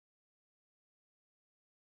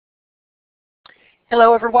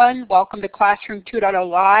Hello everyone, welcome to Classroom 2.0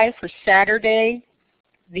 Live for Saturday,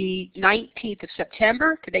 the 19th of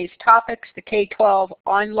September. Today's topics, the K12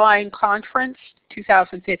 Online Conference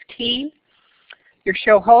 2015. Your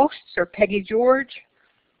show hosts are Peggy George,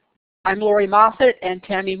 I'm Lori Moffett, and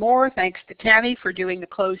Tammy Moore. Thanks to Tammy for doing the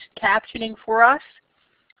closed captioning for us.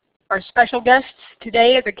 Our special guests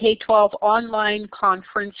today are the K12 Online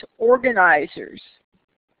Conference organizers.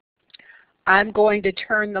 I'm going to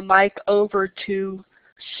turn the mic over to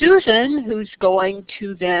Susan, who's going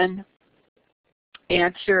to then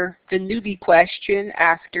answer the newbie question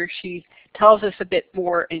after she tells us a bit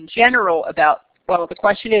more in general about, well, the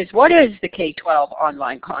question is, what is the K12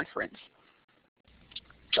 Online Conference?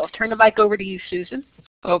 So I'll turn the mic over to you, Susan.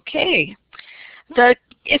 Okay.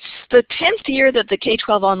 It's the 10th year that the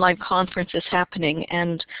K12 Online Conference is happening,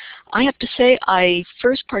 and I have to say I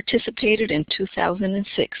first participated in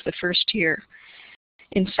 2006, the first year.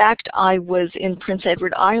 In fact, I was in Prince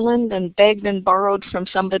Edward Island and begged and borrowed from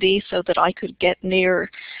somebody so that I could get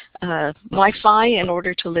near Wi-Fi in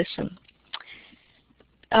order to listen.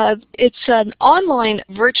 It's an online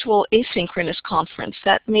virtual asynchronous conference.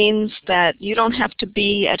 That means that you don't have to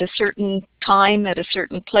be at a certain time at a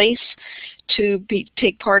certain place to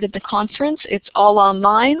take part in the conference. It's all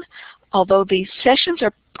online. Although the sessions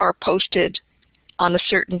are posted on a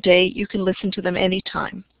certain day, you can listen to them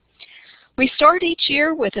anytime. We start each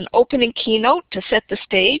year with an opening keynote to set the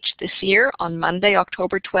stage this year on Monday,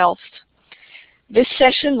 October 12th. This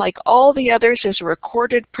session, like all the others, is a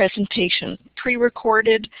recorded presentation,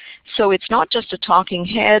 pre-recorded, so it's not just a talking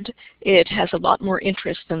head, it has a lot more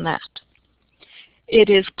interest than that. It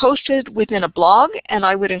is posted within a blog, and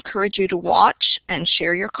I would encourage you to watch and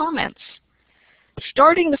share your comments.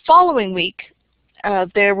 Starting the following week,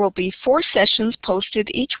 there will be 4 sessions posted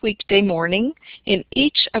each weekday morning in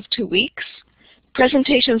each of 2 weeks.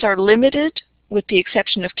 Presentations are limited, with the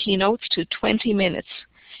exception of keynotes, to 20 minutes.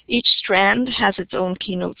 Each strand has its own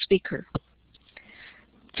keynote speaker.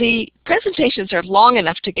 The presentations are long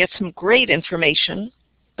enough to get some great information,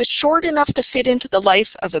 but short enough to fit into the life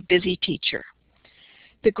of a busy teacher.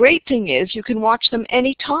 The great thing is you can watch them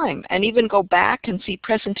anytime and even go back and see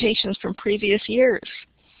presentations from previous years.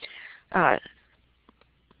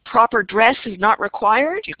 Proper dress is not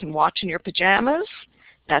required. You can watch in your pajamas.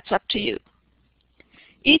 That's up to you.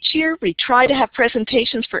 Each year we try to have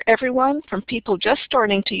presentations for everyone, from people just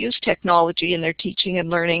starting to use technology in their teaching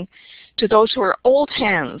and learning to those who are old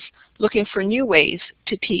hands looking for new ways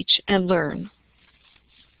to teach and learn.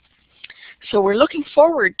 So we're looking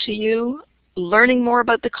forward to you learning more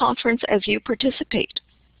about the conference as you participate.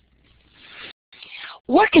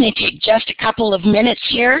 We're going to take just a couple of minutes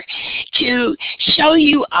here to show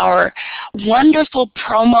you our wonderful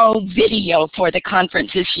promo video for the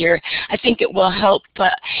conference this year. I think it will help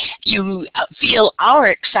you feel our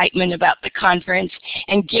excitement about the conference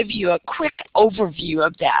and give you a quick overview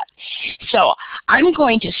of that. So I'm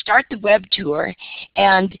going to start the web tour,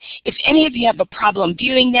 and if any of you have a problem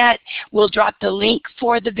viewing that, we'll drop the link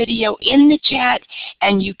for the video in the chat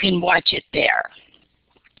and you can watch it there.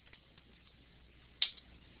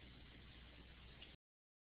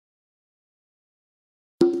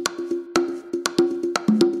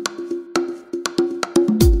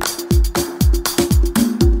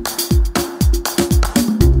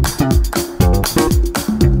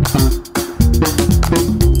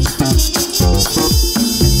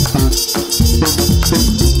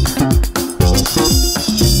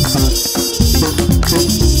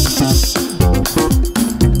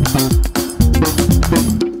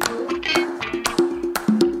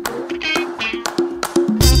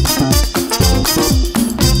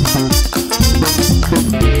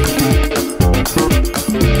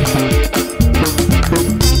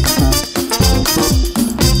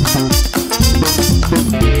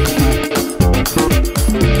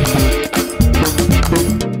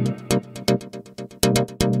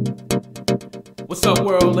 What's up,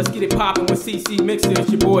 world? Let's get it poppin' with CC Mixer.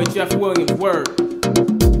 It's your boy Jeff Williams. Word.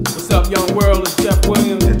 What's up, young world? It's Jeff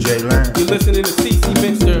Williams. And Jay Land. You're listening to CC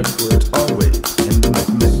Mixer. Where it's always in the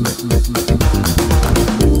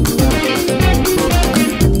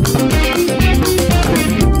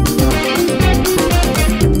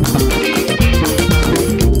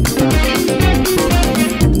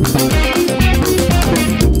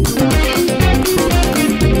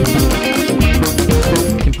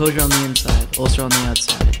Composure on the inside, ulcer on the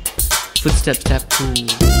outside. Footsteps tap cool.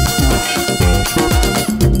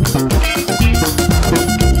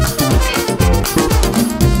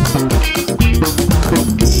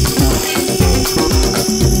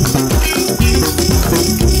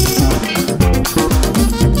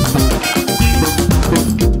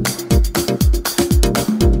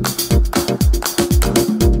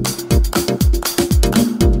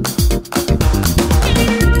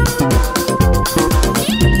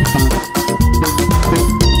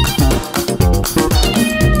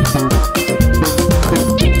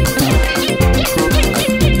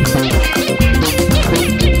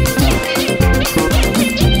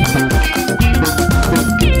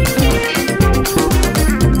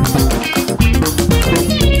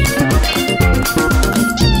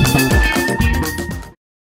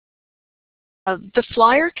 The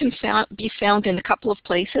flyer can be found in a couple of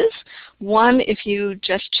places. One, if you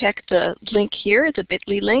just check the link here, the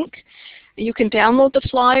bit.ly link, you can download the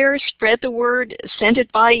flyer, spread the word, send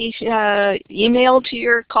it by email to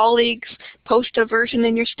your colleagues, post a version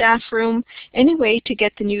in your staff room, any way to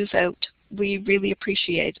get the news out. We really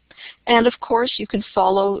appreciate it. And of course, you can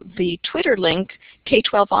follow the Twitter link,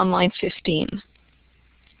 K12 Online 15.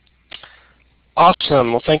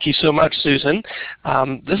 Awesome. Well, thank you so much, Susan.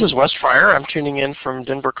 This is Wes Fryer. I'm tuning in from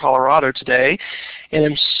Denver, Colorado today, and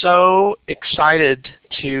I'm so excited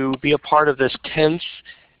to be a part of this 10th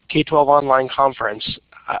K12 Online conference.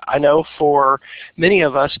 I know for many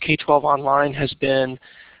of us, K12 Online has been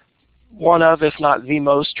one of, if not the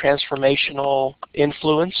most transformational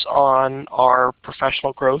influence on our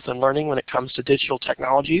professional growth and learning when it comes to digital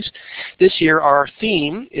technologies. This year, our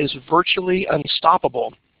theme is Virtually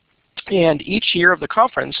Unstoppable. And each year of the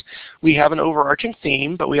conference, we have an overarching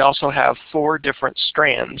theme, but we also have 4 different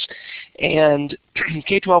strands. And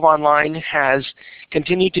K12 Online has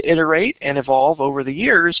continued to iterate and evolve over the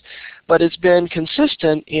years, but it's been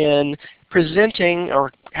consistent in presenting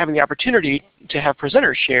or having the opportunity to have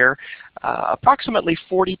presenters share approximately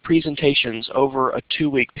 40 presentations over a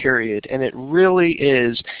 2-week period. And it really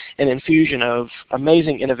is an infusion of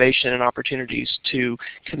amazing innovation and opportunities to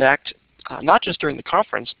connect not just during the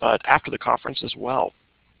conference, but after the conference as well.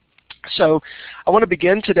 So I want to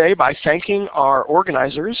begin today by thanking our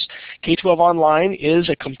organizers. K12 Online is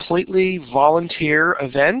a completely volunteer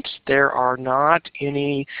event. There are not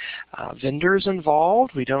any vendors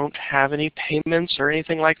involved. We don't have any payments or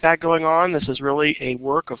anything like that going on. This is really a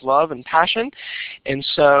work of love and passion. And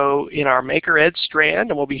so in our Maker Ed strand,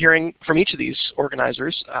 and we'll be hearing from each of these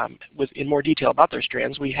organizers in more detail about their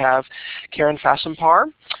strands, we have Karen Fassenpar,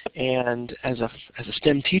 and as a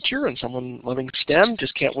STEM teacher and someone loving STEM,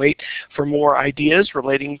 just can't wait for more ideas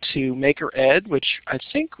relating to Maker Ed, which I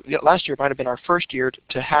think last year might have been our first year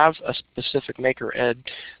to have a specific Maker Ed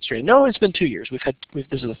strand. No, it's been 2 years. This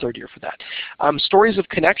is the 3rd year for that. Stories of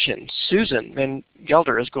Connection. Susan Van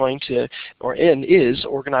Gelder is going to, is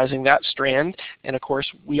organizing that strand, and of course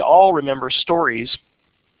we all remember stories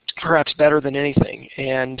perhaps better than anything.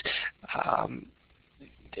 And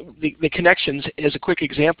the connections is a quick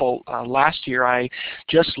example. Last year I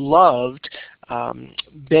just loved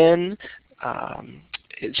Ben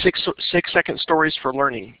 6-second stories for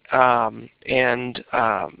learning, and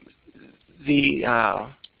I've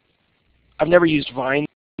never used Vine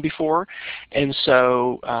before, and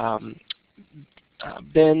so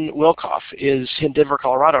Ben Wilkoff is in Denver,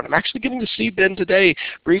 Colorado, and I'm actually getting to see Ben today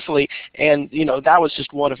briefly, and that was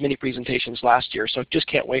just one of many presentations last year, so just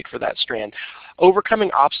can't wait for that strand.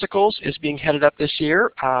 Overcoming Obstacles is being headed up this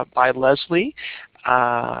year by Leslie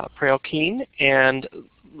Preokeen, and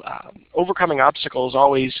Overcoming Obstacles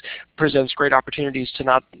always presents great opportunities to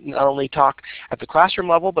not only talk at the classroom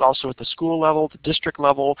level, but also at the school level, the district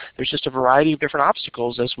level. There's just a variety of different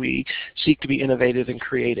obstacles as we seek to be innovative and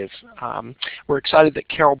creative. We're excited that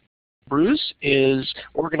Carol Bruce is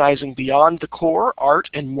organizing Beyond the Core, Art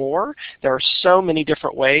and More. There are so many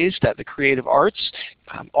different ways that the creative arts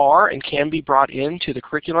are and can be brought into the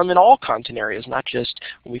curriculum in all content areas, not just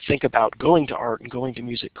when we think about going to art and going to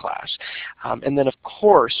music class. And then of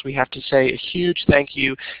course we have to say a huge thank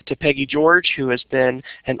you to Peggy George, who has been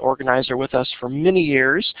an organizer with us for many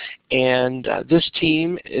years, and this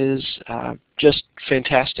team is just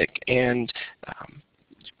fantastic. And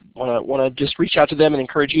want to just reach out to them and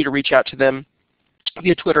encourage you to reach out to them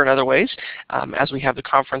via Twitter and other ways as we have the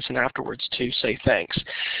conference and afterwards to say thanks.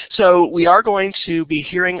 So we are going to be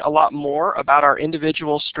hearing a lot more about our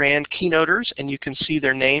individual strand keynoters, and you can see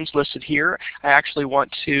their names listed here. I actually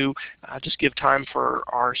want to just give time for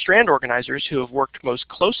our strand organizers who have worked most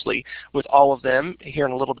closely with all of them here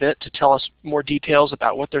in a little bit to tell us more details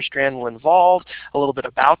about what their strand will involve, a little bit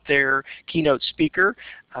about their keynote speaker.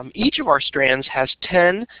 Each of our strands has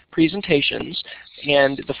 10 presentations,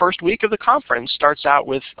 and the first week of the conference starts out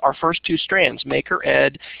with our first 2 strands, Maker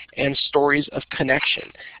Ed and Stories of Connection.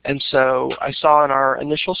 And so I saw in our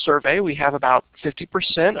initial survey we have about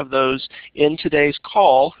 50% of those in today's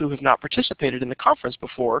call who have not participated in the conference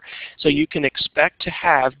before, so you can expect to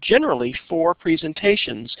have generally 4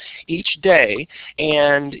 presentations each day,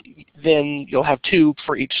 and then you'll have 2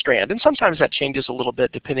 for each strand. And sometimes that changes a little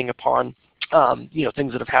bit depending upon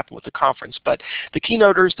things that have happened with the conference. But the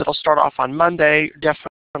keynoters that'll start off on Monday definitely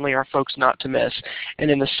our folks not to miss. And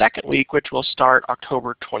in the second week, which will start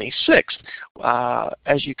October 26th,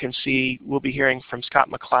 as you can see, we'll be hearing from Scott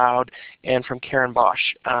McLeod and from Karen Bosch.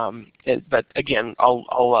 But again,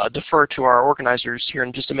 I'll defer to our organizers here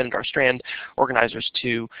in just a minute, our Strand organizers,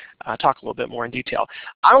 to talk a little bit more in detail.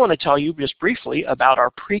 I want to tell you just briefly about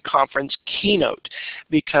our pre-conference keynote,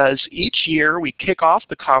 because each year we kick off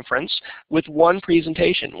the conference with one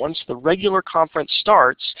presentation. Once the regular conference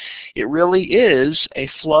starts, it really is a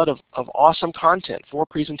flood of awesome content, 4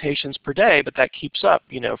 presentations per day, but that keeps up,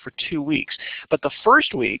 for 2 weeks. But the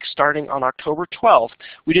first week, starting on October 12th,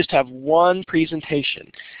 we just have one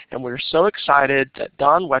presentation, and we're so excited that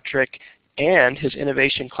Don Wettrick and his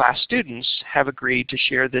innovation class students have agreed to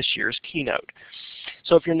share this year's keynote.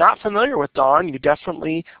 So if you're not familiar with Don, you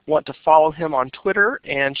definitely want to follow him on Twitter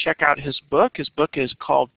and check out his book. His book is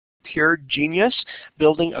called Pure Genius: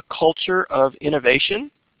 Building a Culture of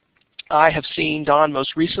Innovation. I have seen Don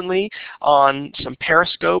most recently on some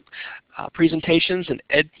Periscope presentations and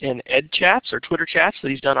ed chats or Twitter chats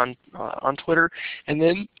that he's done on Twitter, and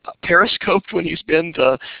then Periscoped when he's been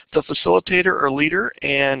the facilitator or leader,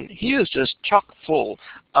 and he is just chock full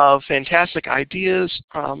of fantastic ideas,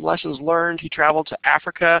 lessons learned. He traveled to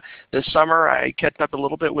Africa this summer. I kept up a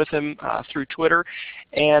little bit with him through Twitter,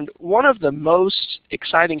 and one of the most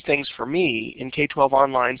exciting things for me in K12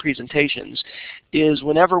 online presentations is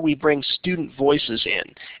whenever we bring student voices in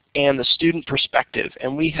and the student perspective,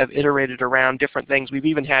 and we have iterated around different things. We've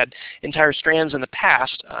even had entire strands in the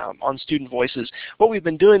past on student voices. What we've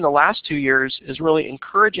been doing the last 2 years is really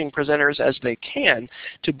encouraging presenters as they can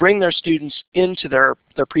to bring their students into their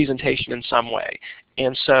presentation in some way.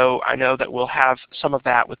 And so I know that we'll have some of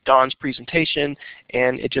that with Don's presentation,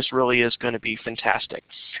 and it just really is going to be fantastic.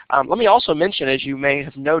 Let me also mention, as you may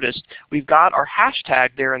have noticed, we've got our hashtag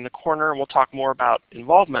there in the corner, and we'll talk more about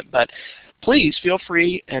involvement. But please feel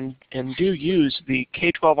free and do use the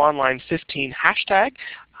K12 Online 15 hashtag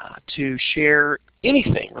to share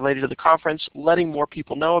anything related to the conference, letting more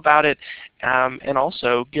people know about it, and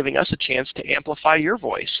also giving us a chance to amplify your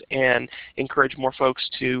voice and encourage more folks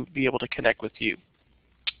to be able to connect with you.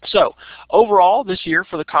 So overall this year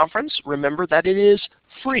for the conference, remember that it is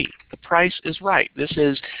free. The price is right. This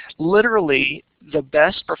is literally the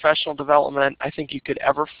best professional development I think you could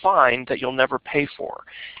ever find that you'll never pay for.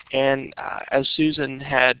 And as Susan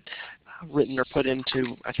had written or put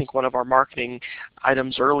into, I think, one of our marketing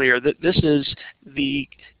items earlier, that this is the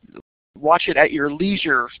watch it at your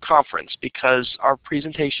leisure conference, because our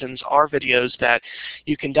presentations are videos that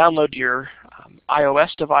you can download to your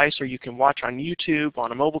iOS device, or you can watch on YouTube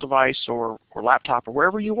on a mobile device or laptop or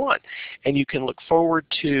wherever you want. And you can look forward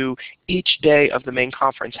to each day of the main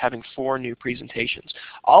conference having 4 new presentations.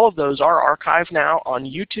 All of those are archived now on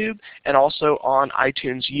YouTube and also on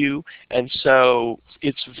iTunes U, and so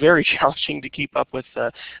it's very challenging to keep up with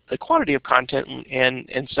the quantity of content,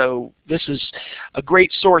 and so this is a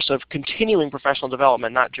great source of continuing professional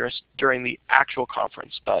development, not just during the actual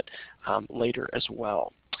conference, but later as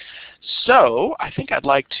well. So I think I'd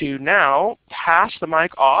like to now pass the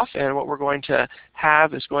mic off, and what we're going to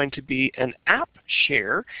have is going to be an app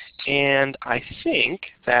share, and I think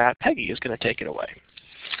that Peggy is going to take it away.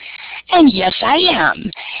 And yes, I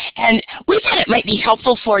am. And we thought it might be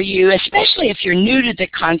helpful for you, especially if you're new to the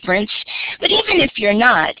conference, but even if you're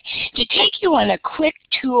not, to take you on a quick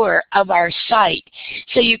tour of our site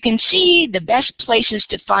so you can see the best places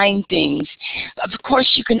to find things. Of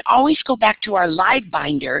course, you can always go back to our live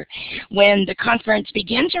binder when the conference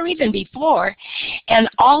begins or even before, and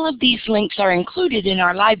all of these links are included in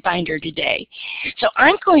our live binder today. So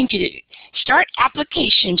I'm going to start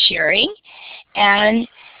application sharing and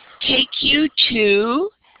take you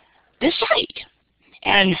to the site,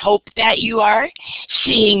 and hope that you are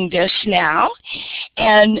seeing this now.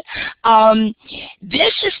 And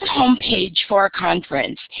this is the home page for our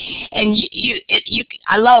conference. And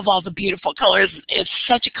I love all the beautiful colors. It's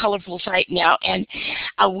such a colorful site now, and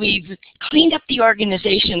we've cleaned up the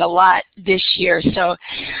organization a lot this year, so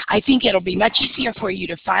I think it'll be much easier for you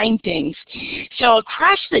to find things. So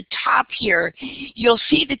across the top here, you'll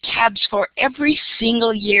see the tabs for every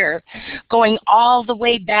single year, going all the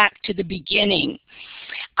way back to the beginning.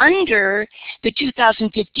 Under the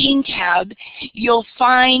 2015 tab, you'll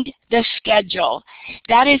find the schedule.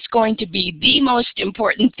 That is going to be the most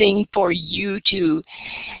important thing for you to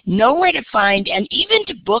know where to find and even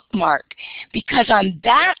to bookmark, because on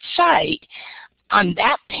that site, on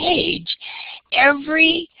that page,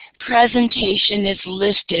 every presentation is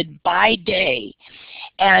listed by day.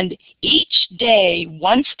 And each day,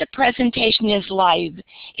 once the presentation is live,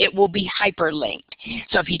 it will be hyperlinked.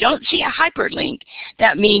 So if you don't see a hyperlink,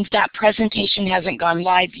 that means that presentation hasn't gone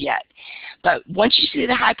live yet. But once you see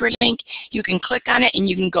the hyperlink, you can click on it and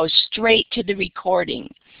you can go straight to the recording.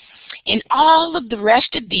 In all of the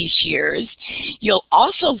rest of these years, you'll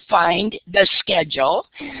also find the schedule,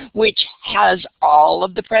 which has all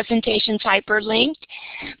of the presentations hyperlinked,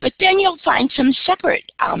 but then you'll find some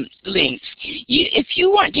separate links. If you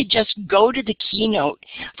want to just go to the keynote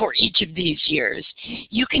for each of these years,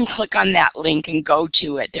 you can click on that link and go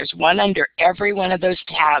to it. There's one under every one of those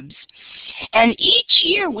tabs. And each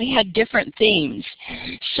year we had different themes.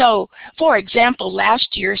 So, for example,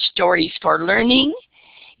 last year, Stories for Learning,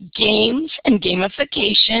 Games and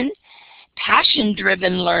Gamification,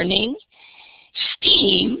 Passion-Driven Learning,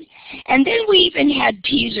 STEAM, and then we even had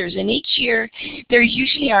teasers. And each year there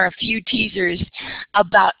usually are a few teasers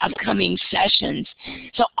about upcoming sessions.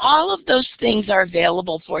 So all of those things are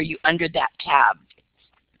available for you under that tab.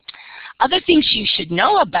 Other things you should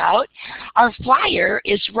know about, our flyer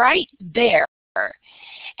is right there.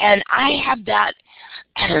 And I have that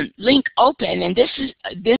link open, and this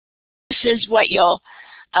is what you'll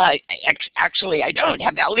actually, I don't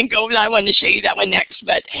have that link open. I want to show you that one next.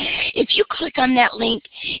 But if you click on that link,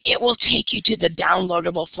 it will take you to the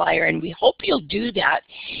downloadable flyer. And we hope you'll do that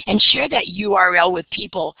and share that URL with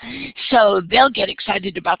people so they'll get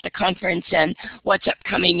excited about the conference and what's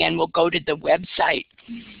upcoming and will go to the website.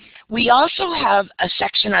 We also have a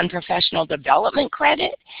section on professional development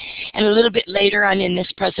credit, and a little bit later on in this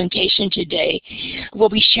presentation today, we'll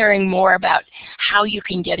be sharing more about how you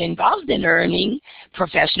can get involved in earning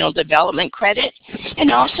professional development credit,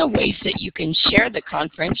 and also ways that you can share the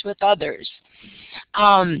conference with others.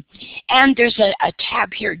 And there's a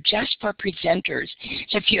tab here just for presenters.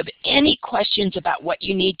 So if you have any questions about what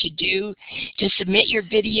you need to do to submit your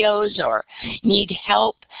videos or need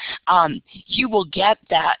help, you will get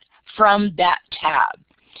that from that tab.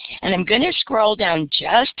 And I'm going to scroll down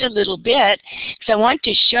just a little bit because I want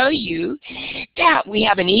to show you that we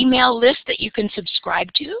have an email list that you can subscribe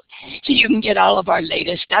to so you can get all of our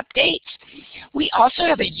latest updates. We also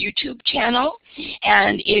have a YouTube channel,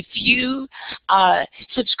 and if you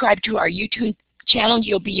subscribe to our YouTube channel,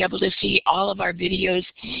 you'll be able to see all of our videos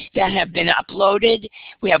that have been uploaded.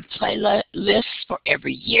 We have playlists for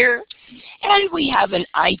every year, and we have an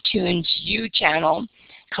iTunes U channel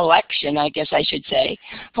collection, I guess I should say,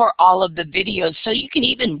 for all of the videos, so you can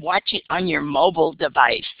even watch it on your mobile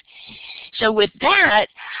device. So with that,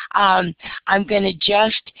 I'm going to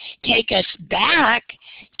just take us back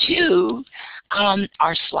to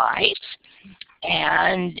our slides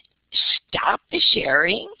and stop the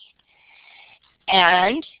sharing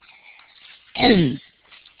and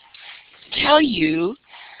tell you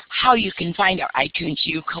how you can find our iTunes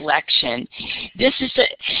U collection. This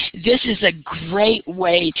is a great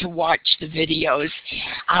way to watch the videos,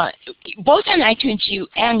 both on iTunes U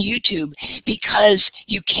and YouTube, because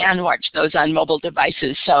you can watch those on mobile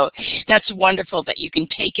devices. So that's wonderful that you can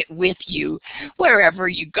take it with you wherever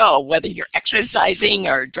you go, whether you're exercising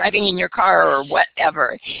or driving in your car or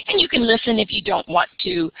whatever. And you can listen if you don't want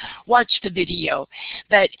to watch the video.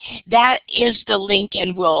 But that is the link,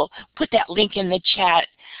 and we'll put that link in the chat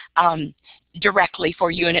directly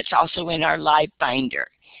for you, and it's also in our live binder.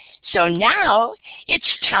 So now it's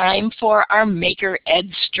time for our Maker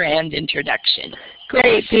Ed Strand introduction.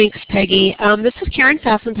 Great, thanks Peggy. This is Karen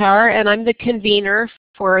Sassenpower, and I'm the convener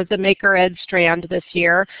for the Maker Ed Strand this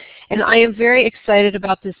year. And I am very excited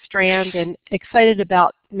about this strand and excited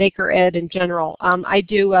about Maker Ed in general. I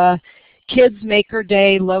do a Kids Maker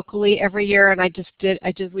Day locally every year, and we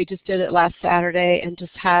just did it last Saturday and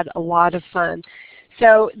just had a lot of fun.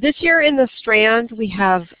 So this year in the Strand, we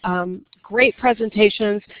have great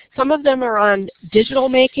presentations. Some of them are on digital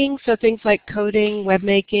making, so things like coding, web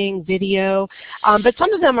making, video, but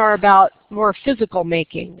some of them are about more physical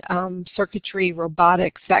making, circuitry,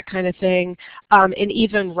 robotics, that kind of thing, and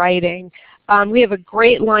even writing. We have a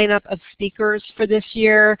great lineup of speakers for this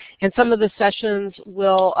year, and some of the sessions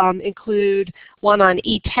will include one on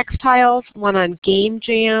e-textiles, one on game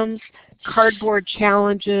jams, cardboard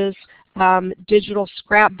challenges, digital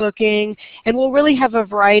scrapbooking, and we'll really have a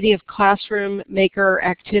variety of classroom maker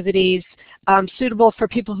activities suitable for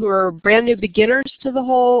people who are brand new beginners to the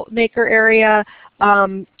whole maker area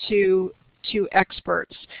to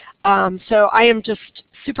experts. So I am just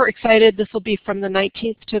super excited. This will be from the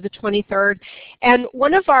 19th to the 23rd. And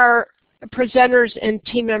one of our presenters and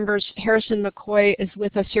team members, Harrison McCoy is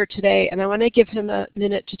with us here today, and I want to give him a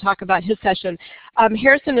minute to talk about his session.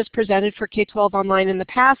 Harrison has presented for K12 Online in the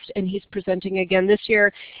past, and he's presenting again this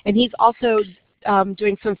year, and he's also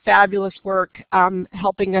doing some fabulous work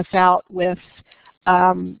helping us out with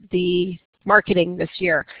the marketing this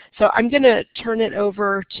year. So I'm going to turn it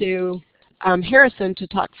over to Harrison to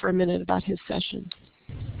talk for a minute about his session.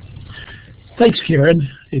 Thanks, Karen.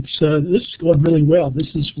 This is going really well. This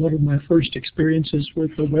is one of my first experiences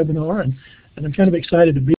with a webinar, and I'm kind of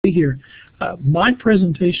excited to be here. My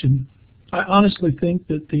presentation, I honestly think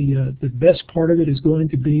that the best part of it is going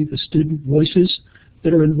to be the student voices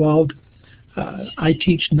that are involved. I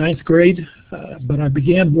teach 9th grade, but I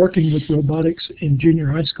began working with robotics in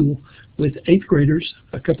junior high school with 8th graders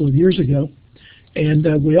a couple of years ago.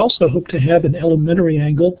 And we also hope to have an elementary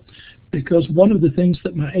angle, because one of the things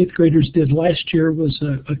that my 8th graders did last year was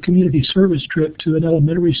a community service trip to an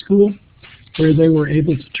elementary school where they were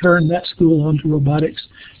able to turn that school onto robotics,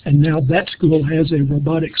 and now that school has a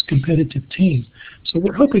robotics competitive team. So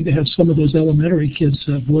we're hoping to have some of those elementary kids'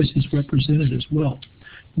 voices represented as well.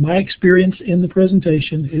 My experience in the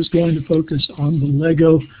presentation is going to focus on the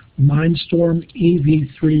LEGO Mindstorm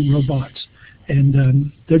EV3 robots.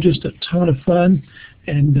 And they're just a ton of fun,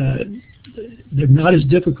 and they're not as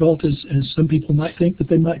difficult as some people might think that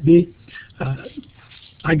they might be.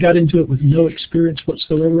 I got into it with no experience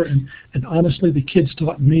whatsoever, and honestly, the kids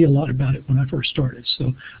taught me a lot about it when I first started.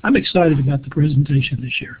 So I'm excited about the presentation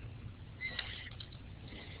this year.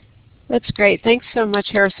 That's great. Thanks so much,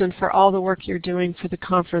 Harrison, for all the work you're doing for the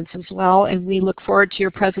conference as well, and we look forward to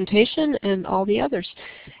your presentation and all the others.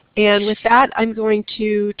 And with that, I'm going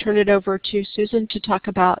to turn it over to Susan to talk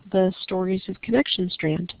about the Stories of Connection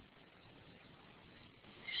strand.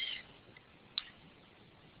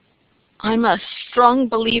 I'm a strong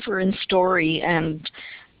believer in story, and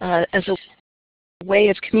as a way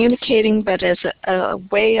of communicating, but as a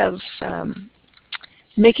way of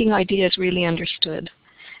making ideas really understood.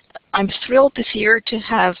 I'm thrilled this year to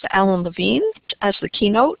have Alan Levine as the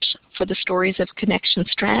keynote for the Stories of Connection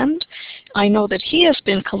strand. I know that he has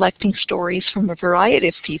been collecting stories from a variety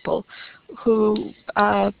of people who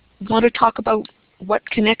want to talk about what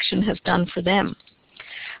connection has done for them.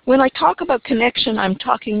 When I talk about connection, I'm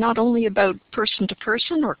talking not only about person to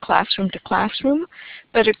person or classroom to classroom,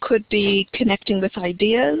 but it could be connecting with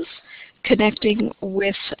ideas, connecting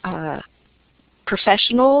with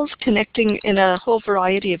professionals, connecting in a whole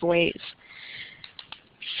variety of ways.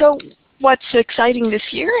 So what's exciting this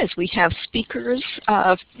year is we have speakers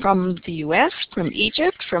from the US, from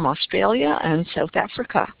Egypt, from Australia, and South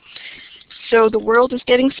Africa. So the world is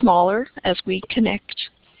getting smaller as we connect.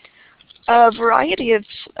 A variety of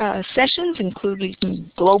sessions,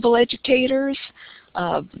 including global educators,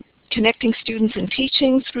 connecting students and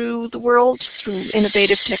teaching through the world through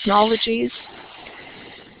innovative technologies.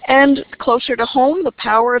 And closer to home, the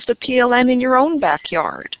power of the PLN in your own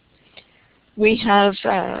backyard. We have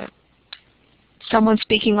someone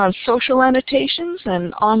speaking on social annotations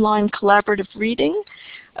and online collaborative reading,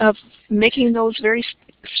 of making those very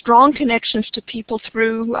strong connections to people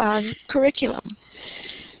through curriculum.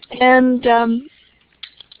 And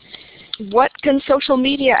what can social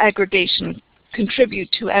media aggregation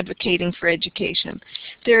contribute to advocating for education?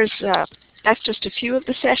 That's just a few of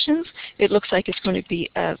the sessions. It looks like it's going to be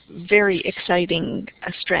a very exciting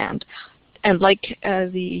strand. And like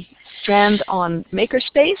the strand on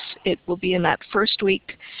Makerspace, it will be in that first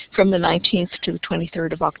week from the 19th to the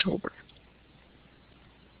 23rd of October.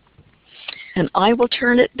 And I will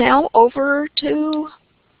turn it now over to,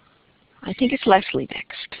 I think it's Leslie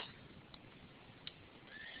next.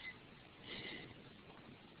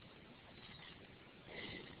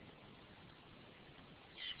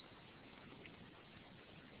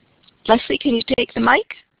 Leslie, can you take the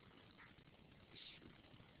mic?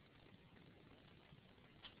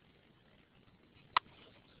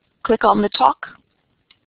 Click on the talk.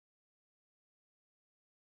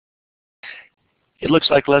 It looks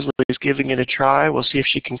like Leslie is giving it a try. We'll see if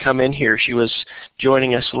she can come in here. She was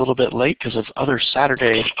joining us a little bit late because of other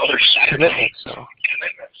Saturday commitments. So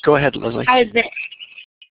go ahead, Leslie. How is it?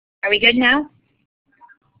 Are we good now?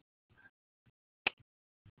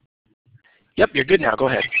 Yep, you're good now. Go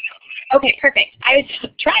ahead. Okay, perfect. I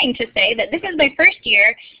was trying to say that this is my first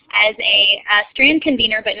year as a strand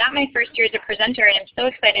convener, but not my first year as a presenter, and I'm so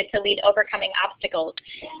excited to lead Overcoming Obstacles.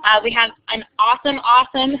 We have an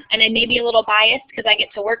awesome, and I may be a little biased because I get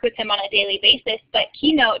to work with him on a daily basis, but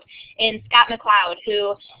keynote in Scott McLeod,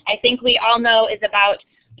 who I think we all know is about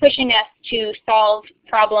pushing us to solve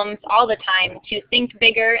problems all the time, to think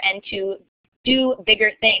bigger and to do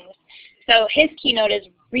bigger things. So his keynote is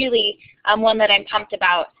really one that I'm pumped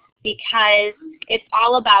about, because it's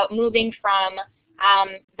all about moving from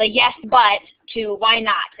the yes but to why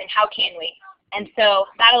not and how can we. And so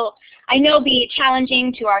that'll, I know, be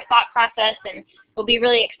challenging to our thought process and will be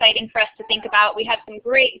really exciting for us to think about. We have some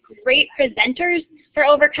great presenters for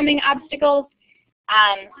overcoming obstacles.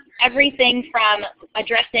 Everything from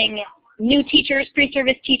addressing new teachers,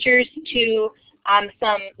 pre-service teachers, to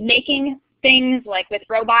some making things like with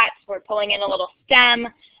robots. We're pulling in a little STEM.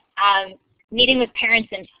 Meeting with parents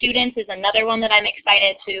and students is another one that I'm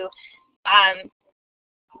excited to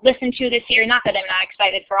listen to this year. Not that I'm not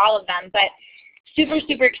excited for all of them, but super,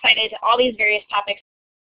 super excited. All these various topics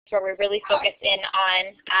where we're really focused in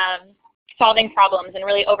on solving problems and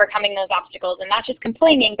really overcoming those obstacles, and not just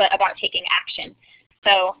complaining, but about taking action.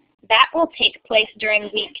 So that will take place during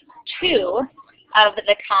week 2 of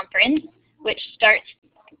the conference, which starts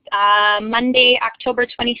Monday, October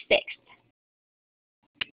 26th.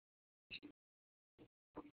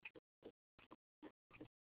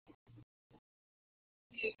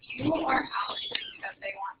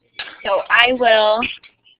 So I will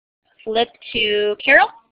flip to Carol.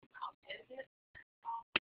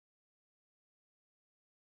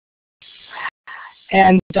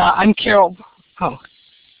 And I'm Carol. Oh.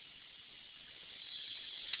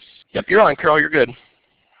 Yep, you're on, Carol. You're good.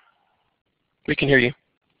 We can hear you.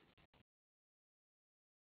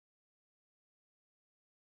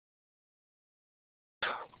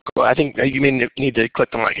 Cool. I think you may need to click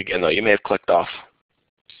the mic again, though. You may have clicked off.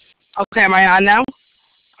 Okay, am I on now?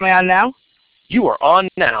 Am I on now? You are on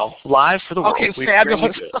now, live for the world. Okay,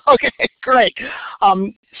 fabulous. Okay, great.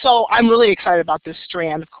 So I'm really excited about this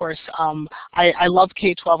strand, of course. I love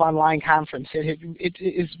K12 online conference. It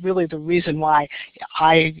is really the reason why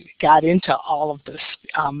I got into all of this.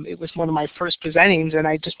 It was one of my first presentings, and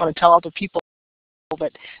I just want to tell other people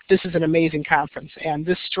that this is an amazing conference, and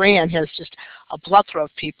this strand has just a plethora of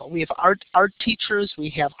people. We have art teachers, we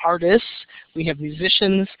have artists, we have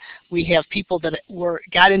musicians, we have people that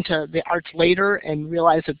got into the arts later and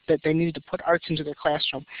realized that they needed to put arts into their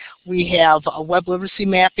classroom. We have web literacy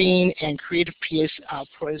mapping and creative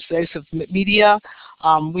pervasive media.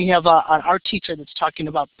 We have an art teacher that's talking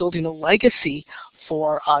about building a legacy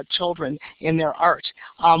for children in their art.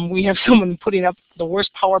 We have someone putting up the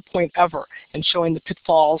worst PowerPoint ever and showing the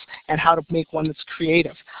pitfalls and how to make one that's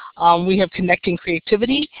creative. We have connecting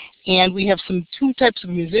creativity, and we have two types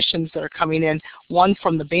of musicians that are coming in, one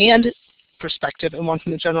from the band perspective and one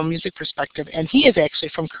from the general music perspective, and he is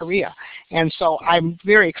actually from Korea. And so I'm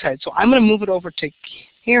very excited. So I'm going to move it over to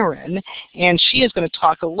Karen, and she is going to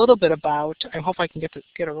talk a little bit about, I hope I can get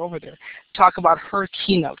her over there, talk about her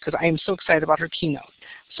keynote, because I am so excited about her keynote.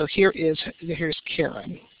 So here's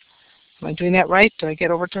Karen. Am I doing that right? Did I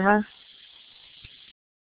get over to her?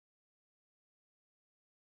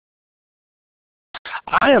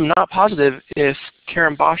 I am not positive if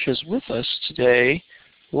Karen Bosch is with us today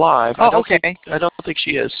live. Oh, okay. I don't think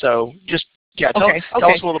she is. So just, yeah, tell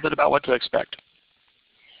us a little bit about what to expect.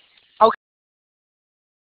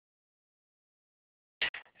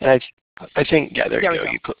 And I think, yeah, there you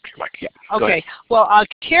go. You clicked your mic. Yeah. Okay. Well,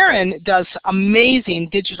 Karen does amazing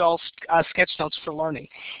digital sketch notes for learning,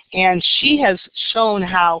 and she has shown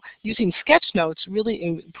how using sketch notes really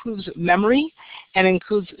improves memory and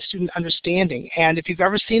improves student understanding. And if you've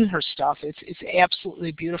ever seen her stuff, it's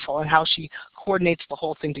absolutely beautiful, and how she coordinates the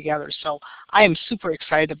whole thing together. So I am super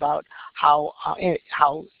excited about how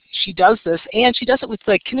she does this, and she does it with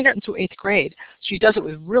like kindergarten through 8th grade. She does it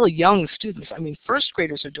with really young students. I mean, first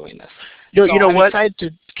graders are doing this. You know I'm what? I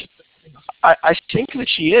think that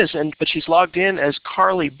she is, but she's logged in as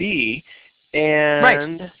Carly B.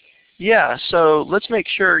 And right. Yeah, so let's make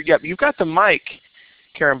sure. Yep, you've got the mic,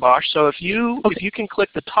 Karen Bosch. So if you can click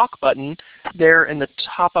the talk button there in the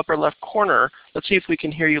top upper left corner, let's see if we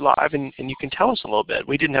can hear you live, and you can tell us a little bit.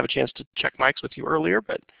 We didn't have a chance to check mics with you earlier,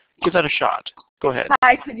 but give that a shot. Go ahead.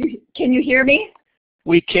 Hi, can you hear me?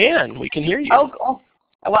 We can hear you. Oh,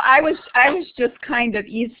 well, I was just kind of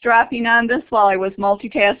eavesdropping on this while I was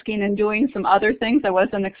multitasking and doing some other things. I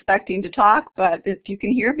wasn't expecting to talk, but if you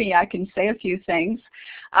can hear me, I can say a few things.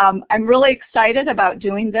 I'm really excited about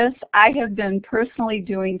doing this. I have been personally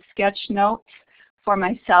doing sketch notes for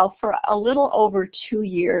myself for a little over 2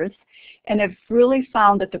 years, and I've really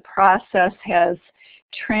found that the process has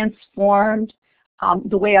transformed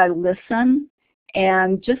the way I listen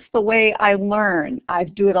and just the way I learn. I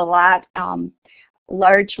do it a lot,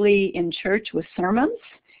 largely in church with sermons,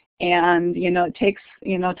 and it takes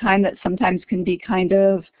time that sometimes can be kind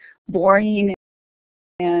of boring,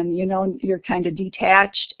 and you're kind of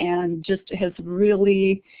detached, and just has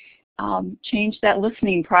really changed that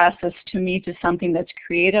listening process to me to something that's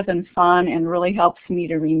creative and fun and really helps me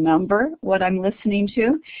to remember what I'm listening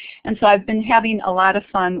to. And so I've been having a lot of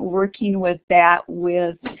fun working with that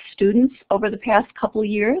with students over the past couple of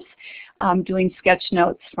years, doing sketch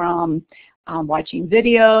notes from watching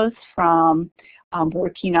videos, from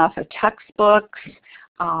working off of textbooks,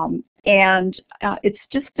 and it's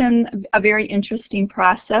just been a very interesting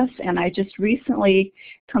process, and I just recently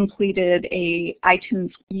completed a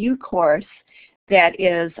iTunes U course that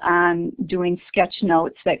is on doing sketch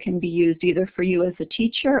notes that can be used either for you as a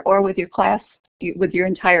teacher or with your class, with your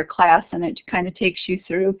entire class, and it kind of takes you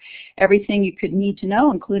through everything you could need to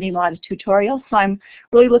know, including a lot of tutorials. So I'm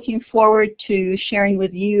really looking forward to sharing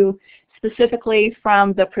with you specifically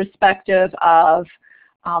from the perspective of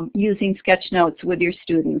using sketch notes with your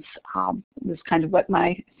students. This is kind of what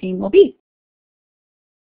my theme will be.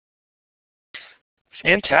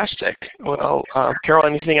 Fantastic. Well, Carol,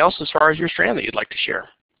 anything else as far as your strand that you'd like to share?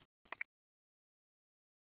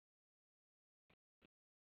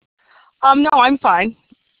 No, I'm fine.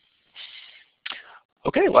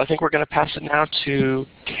 Okay, well, I think we're going to pass it now to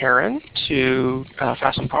Karen to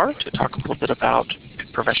fasten par to talk a little bit about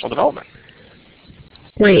professional development.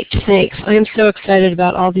 Great, thanks. I am so excited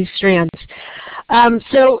about all these strands.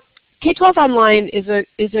 So K12 Online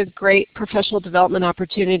is a great professional development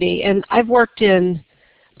opportunity, and I've worked in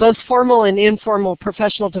both formal and informal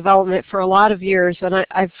professional development for a lot of years, and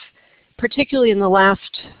I've particularly in the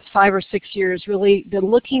last 5 or 6 years really been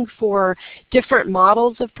looking for different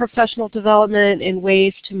models of professional development and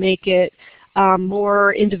ways to make it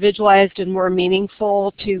more individualized and more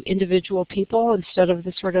meaningful to individual people instead of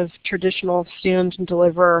the sort of traditional stand and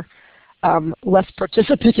deliver less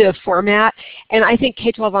participative format. And I think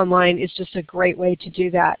K12 Online is just a great way to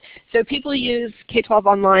do that. So people use K12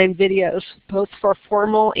 Online videos both for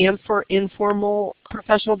formal and for informal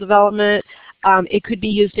professional development. It could be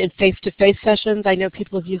used in face-to-face sessions. I know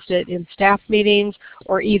people have used it in staff meetings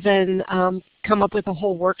or even come up with a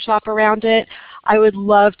whole workshop around it. I would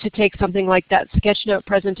love to take something like that sketchnote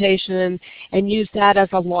presentation and use that as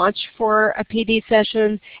a launch for a PD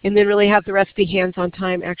session and then really have the rest be hands-on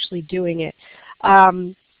time actually doing it.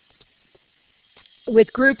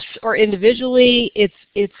 With groups or individually,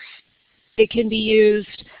 it can be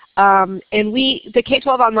used. And the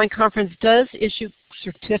K12 Online Conference does issue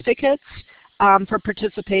certificates for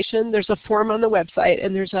participation. There's a form on the website,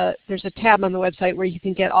 and there's a tab on the website where you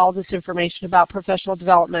can get all this information about professional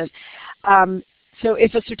development. So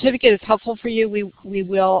if a certificate is helpful for you, we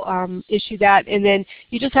will issue that, and then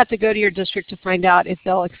you just have to go to your district to find out if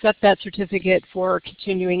they'll accept that certificate for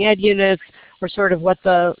continuing ed units or sort of what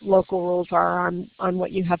the local rules are on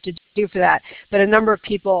what you have to do for that. But a number of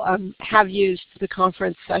people have used the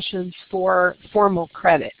conference sessions for formal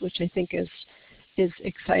credit, which I think is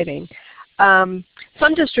exciting.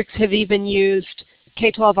 Some districts have even used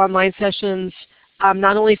K12 Online sessions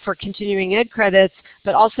not only for continuing ed credits,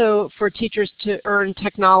 but also for teachers to earn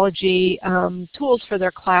technology tools for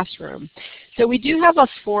their classroom. So we do have a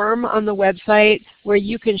form on the website where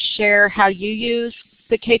you can share how you use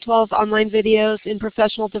the K12 Online videos in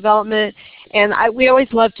professional development. And we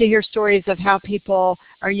always love to hear stories of how people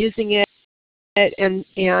are using it, and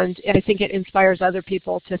I think it inspires other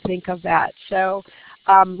people to think of that. So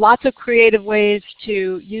lots of creative ways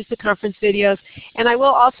to use the conference videos. And I will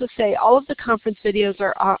also say all of the conference videos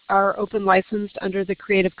are open licensed under the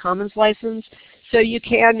Creative Commons license. So you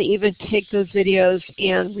can even take those videos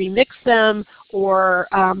and remix them or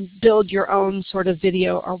build your own sort of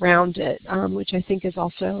video around it, which I think is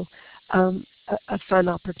also a fun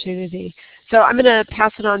opportunity. So I'm going to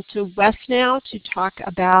pass it on to Wes now to talk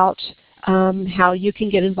about how you can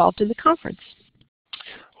get involved in the conference.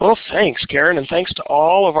 Well, thanks, Karen, and thanks to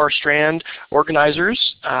all of our Strand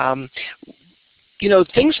organizers. You know,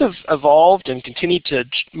 things have evolved and continue to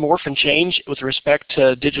morph and change with respect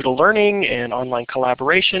to digital learning and online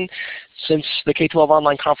collaboration since the K12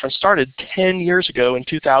 Online Conference started 10 years ago in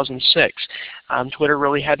 2006. Twitter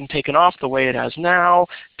really hadn't taken off the way it has now.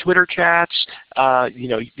 Twitter chats, you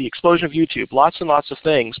know, the explosion of YouTube, lots and lots of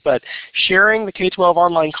things. But sharing the K12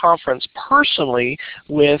 Online Conference personally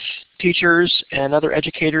with teachers and other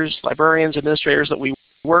educators, librarians, administrators that we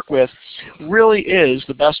work with really is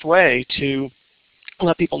the best way to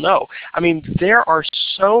let people know. I mean, there are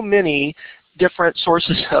so many different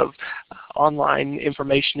sources of online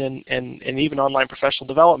information and even online professional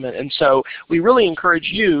development. And so we really encourage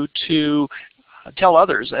you to tell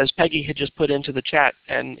others, as Peggy had just put into the chat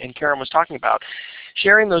and Karen was talking about,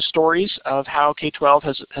 sharing those stories of how K12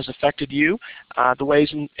 has affected you, the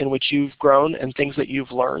ways in which you've grown and things that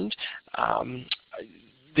you've learned.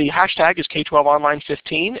 the hashtag is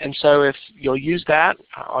K12Online15, and so if you'll use that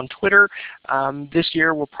on Twitter, this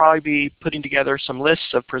year we'll probably be putting together some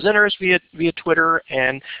lists of presenters via Twitter,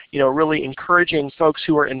 and really encouraging folks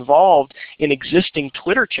who are involved in existing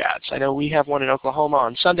Twitter chats. I know we have one in Oklahoma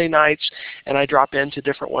on Sunday nights, and I drop into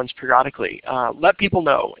different ones periodically. Let people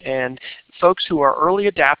know, and folks who are early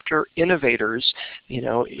adapter innovators,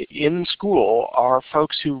 in school are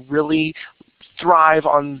folks who really thrive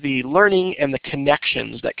on the learning and the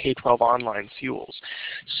connections that K12 Online fuels.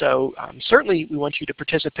 So certainly we want you to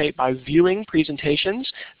participate by viewing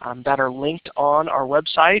presentations that are linked on our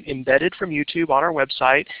website, embedded from YouTube on our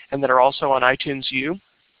website, and that are also on iTunes U.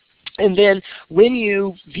 And then when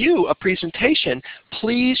you view a presentation,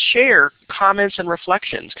 please share comments and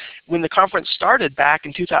reflections. When the conference started back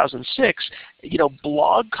in 2006,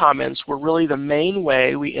 blog comments were really the main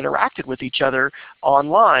way we interacted with each other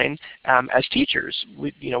online as teachers.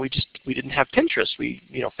 We didn't have Pinterest.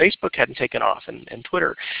 Facebook hadn't taken off, and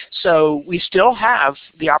Twitter. So we still have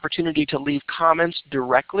the opportunity to leave comments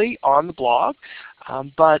directly on the blog,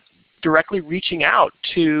 but directly reaching out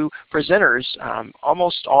to presenters.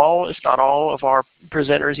 Almost all, if not all, of our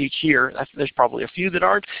presenters each year, there's probably a few that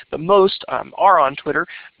aren't, but most are on Twitter.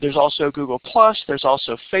 There's also Google+, there's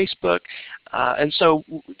also Facebook, and so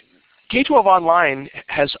K12 Online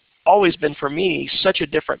has always been for me such a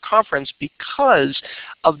different conference because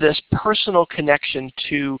of this personal connection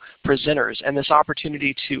to presenters and this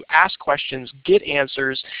opportunity to ask questions, get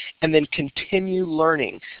answers, and then continue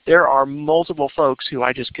learning. There are multiple folks who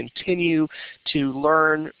I just continue to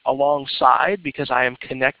learn alongside because I am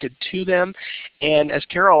connected to them. And as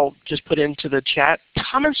Carol just put into the chat,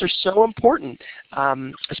 comments are so important,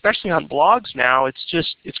 especially on blogs now. It's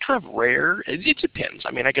kind of rare. It depends.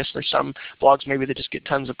 I mean, I guess there's some blogs maybe that just get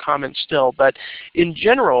tons of comments still, but in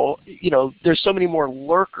general, there's so many more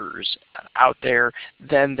lurkers out there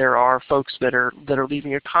than there are folks that are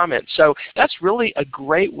leaving a comment. So that's really a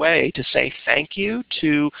great way to say thank you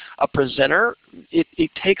to a presenter.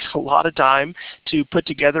 It takes a lot of time to put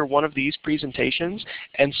together one of these presentations,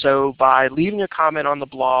 and so by leaving a comment on the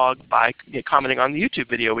blog, by commenting on the YouTube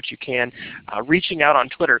video, which you can, reaching out on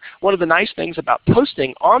Twitter. One of the nice things about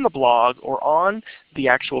posting on the blog or on the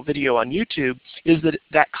actual video on YouTube is that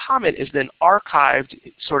that comment is then archived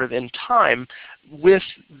sort of in time with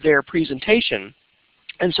their presentation.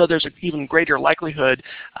 And so there's an even greater likelihood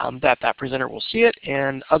that that presenter will see it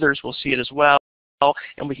and others will see it as well,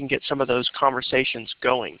 and we can get some of those conversations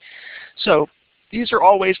going. So these are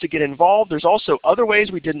all ways to get involved. There's also other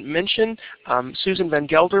ways we didn't mention. Susan Van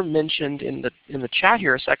Gelder mentioned in the chat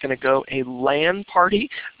here a second ago a LAN party,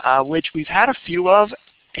 which we've had a few of.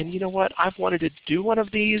 And you know what? I've wanted to do one of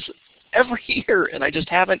these every year, and I just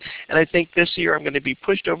haven't. And I think this year I'm going to be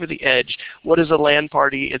pushed over the edge. What is a LAN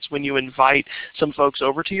party? It's when you invite some folks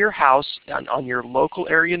over to your house on your local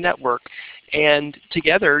area network, and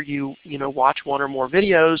together you watch one or more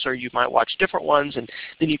videos, or you might watch different ones, and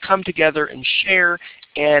then you come together and share,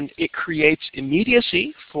 and it creates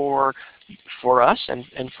immediacy for us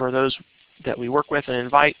and for those that we work with and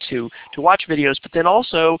invite to watch videos, but then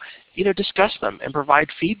also discuss them and provide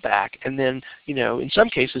feedback. And then in some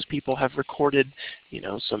cases people have recorded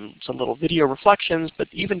some little video reflections, but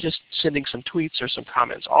even just sending some tweets or some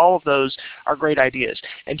comments. All of those are great ideas.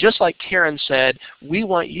 And just like Karen said, we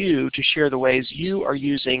want you to share the ways you are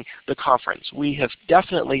using the conference. We have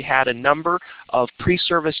definitely had a number of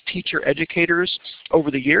pre-service teacher educators over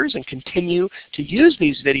the years and continue to use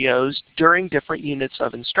these videos during different units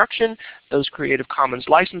of instruction. Those Creative Commons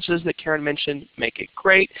licenses that Karen mentioned make it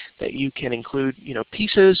great that you can include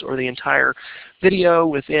pieces or the entire video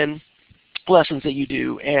within lessons that you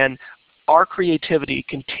do, and our creativity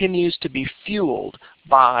continues to be fueled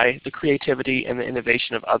by the creativity and the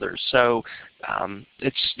innovation of others. So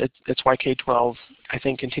it's why K12 I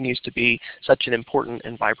think continues to be such an important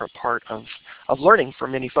and vibrant part of learning for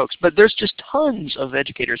many folks. But there's just tons of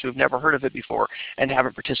educators who have never heard of it before and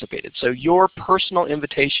haven't participated. So your personal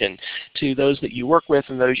invitation to those that you work with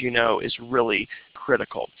and those you know is really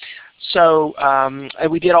critical. So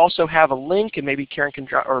we did also have a link, and maybe Karen can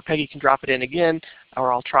or Peggy can drop it in again,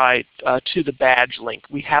 or I'll try, to the badge link.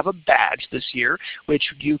 We have a badge this year, which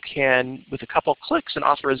you can, with a couple clicks and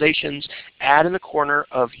authorizations, add in the corner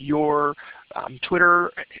of your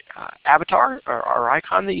Twitter avatar or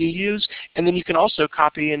icon that you use, and then you can also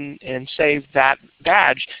copy and save that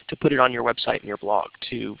badge to put it on your website and your blog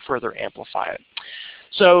to further amplify it.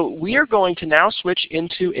 So we are going to now switch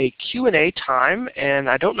into a Q&A time, and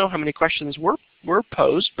I don't know how many questions we're were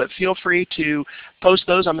posed, but feel free to post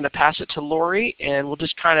those. I'm going to pass it to Lori, and we'll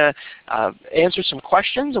just kind of answer some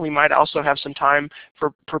questions, and we might also have some time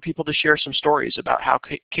for people to share some stories about how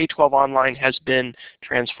K12 Online has been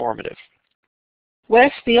transformative.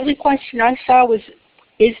 Wes, the only question I saw was,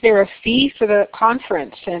 is there a fee for the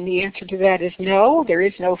conference? And the answer to that is no, there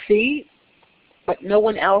is no fee, but no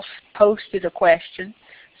one else posted a question,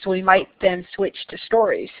 so we might then switch to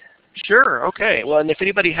stories. Sure, okay. Well, and if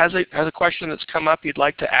anybody has a question that's come up you'd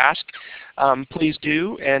like to ask, please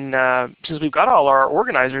do. And since we've got all our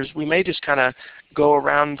organizers, we may just kind of go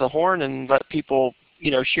around the horn and let people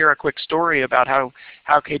share a quick story about how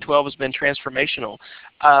K12 has been transformational.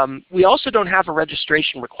 We also don't have a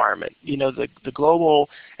registration requirement. The Global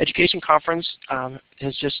Education Conference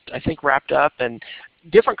has just, I think, wrapped up, and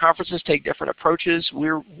different conferences take different approaches.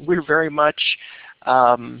 We're very much,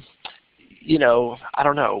 I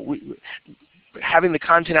don't know, having the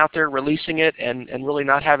content out there, releasing it, and really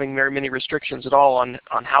not having very many restrictions at all on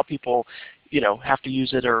how people have to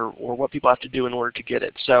use it or what people have to do in order to get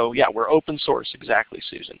it. So yeah, we're open source, exactly,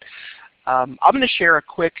 Susan. I'm going to share a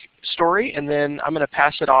quick story, and then I'm going to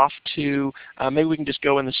pass it off to, maybe we can just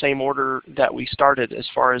go in the same order that we started as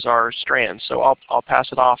far as our strands. So I'll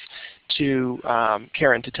pass it off to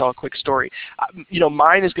Karen to tell a quick story.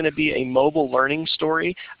 Mine is going to be a mobile learning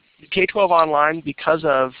story. K12 Online, because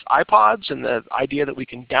of iPods and the idea that we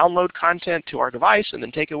can download content to our device and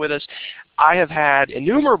then take it with us, I have had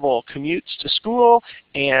innumerable commutes to school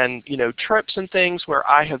and trips and things where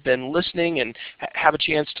I have been listening and have a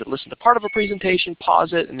chance to listen to part of a presentation,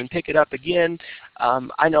 pause it, and then pick it up again.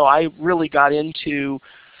 I know I really got into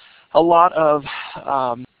a lot of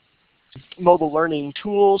mobile learning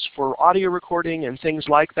tools for audio recording and things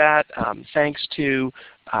like that, thanks to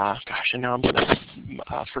gosh, and now I'm going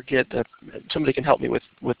to forget that somebody can help me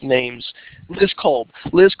with names. Liz Kolb.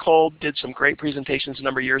 Liz Kolb did some great presentations a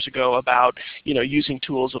number of years ago about using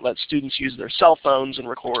tools that let students use their cell phones and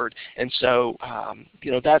record. And so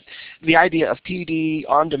that the idea of PD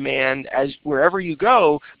on demand as wherever you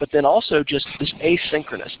go, but then also just this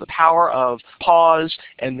asynchronous, the power of pause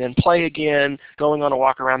and then play again, going on a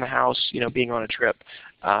walk around the house, being on a trip.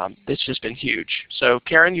 It's just been huge. So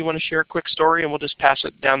Karen, you want to share a quick story, and we'll just pass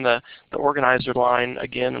it down the organizer line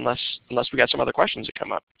again, unless we got some other questions that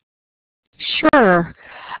come up. Sure.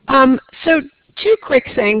 So two quick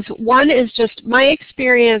things. One is just my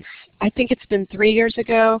experience, I think it's been 3 years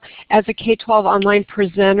ago, as a K12 online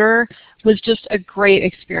presenter was just a great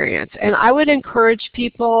experience. And I would encourage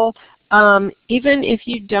people, even if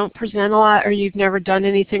you don't present a lot or you've never done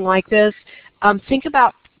anything like this, think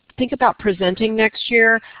about presenting next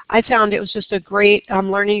year. I found it was just a great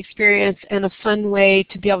learning experience and a fun way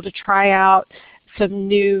to be able to try out some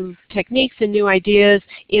new techniques and new ideas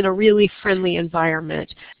in a really friendly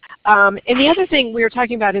environment. And the other thing we were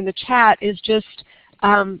talking about in the chat is just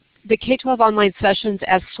the K12 online sessions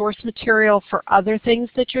as source material for other things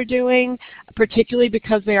that you're doing, particularly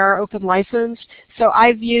because they are open licensed. So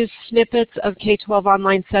I've used snippets of K12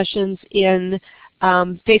 online sessions in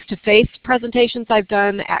face-to-face presentations I've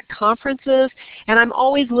done at conferences, and I'm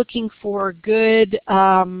always looking for good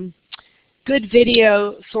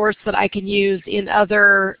video source that I can use in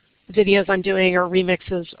other videos I'm doing or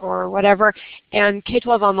remixes or whatever. And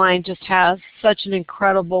K12 Online just has such an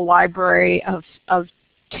incredible library of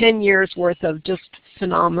 10 years worth of just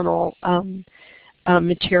phenomenal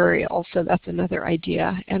material. So that's another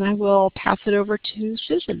idea. And I will pass it over to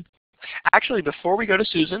Susan. Actually, before we go to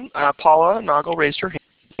Susan, Paula Noggle raised her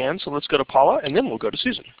hand, so let's go to Paula, and then we'll go to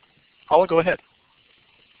Susan. Paula, go ahead.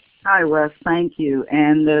 Hi, Wes. Thank you.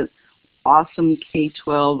 And the awesome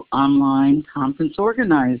K12 online conference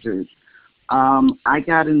organizers. I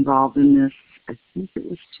got involved in this, I think it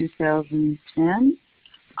was 2010.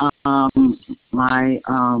 My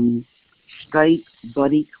Skype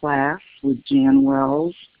buddy class with Jan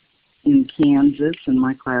Wells in Kansas and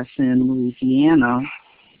my class in Louisiana,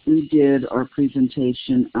 we did our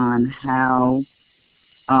presentation on how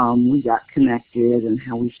we got connected and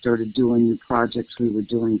how we started doing the projects we were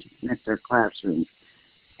doing to connect our classrooms.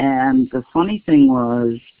 And the funny thing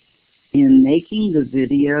was, in making the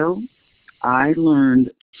video, I learned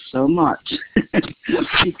so much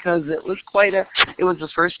because it was it was the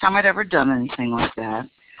first time I'd ever done anything like that.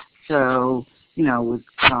 So, with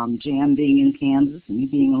Jan being in Kansas and me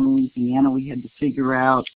being in Louisiana, we had to figure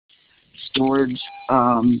out storage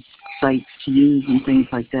sites to use and things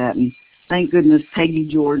like that. And thank goodness Peggy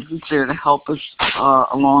George was there to help us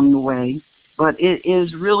along the way. But it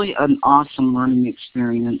is really an awesome learning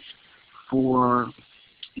experience for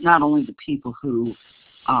not only the people who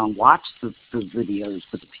watch the videos,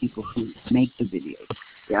 but the people who make the videos.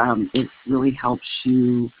 it really helps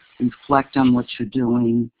you reflect on what you're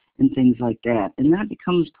doing and things like that. And that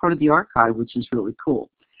becomes part of the archive, which is really cool.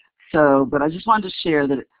 So, but I just wanted to share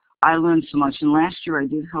that I learned so much. And last year I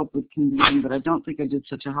did help with convening, but I don't think I did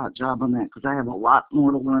such a hot job on that because I have a lot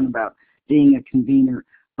more to learn about being a convener.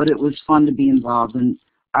 But it was fun to be involved, and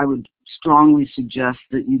I would strongly suggest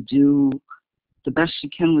that you do the best you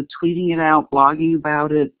can with tweeting it out, blogging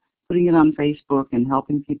about it, putting it on Facebook, and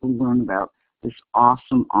helping people learn about this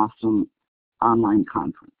awesome, awesome online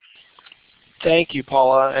conference. Thank you,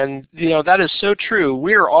 Paula. And that is so true.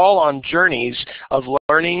 We're all on journeys of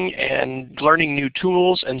learning and learning new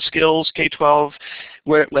tools and skills. K12,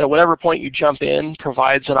 at whatever point you jump in,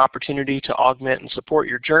 provides an opportunity to augment and support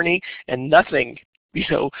your journey, and nothing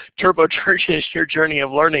turbocharges your journey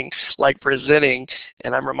of learning like presenting.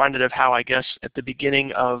 And I'm reminded of how, I guess, at the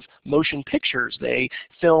beginning of motion pictures, they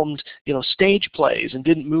filmed, stage plays and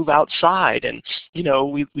didn't move outside. And,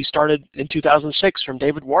 we started in 2006 from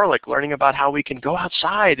David Warlick learning about how we can go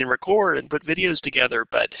outside and record and put videos together.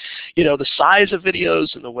 But, the size of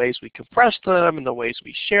videos and the ways we compress them and the ways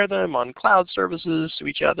we share them on cloud services to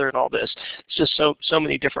each other and all this, it's just so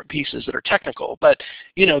many different pieces that are technical. But,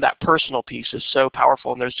 that personal piece is so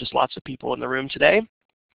powerful, and there's just lots of people in the room today,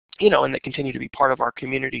 and that continue to be part of our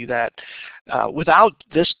community that without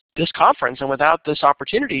this conference and without this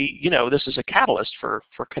opportunity, this is a catalyst for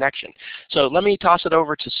connection. So let me toss it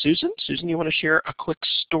over to Susan. Susan, you want to share a quick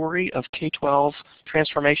story of K12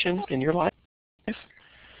 transformation in your life?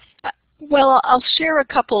 Well, I'll share a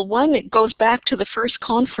couple. One, it goes back to the first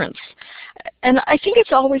conference. And I think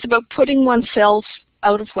it's always about putting oneself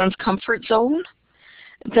out of one's comfort zone.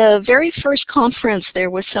 The very first conference,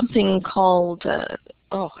 there was something called,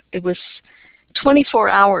 it was 24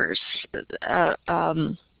 hours,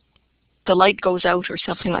 the light goes out or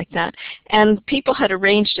something like that. And people had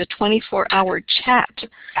arranged a 24-hour chat.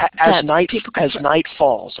 As night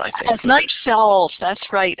falls, I think. As night falls,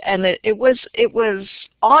 that's right. And it was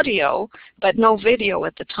audio, but no video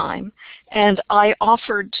at the time. And I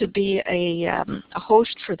offered to be a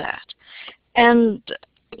host for that. And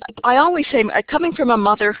I always say, coming from a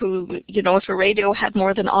mother who, if a radio had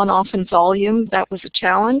more than on-off in volume, that was a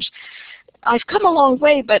challenge. I've come a long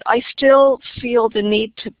way, but I still feel the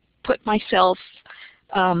need to put myself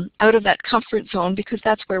out of that comfort zone because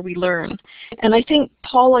that's where we learn. And I think,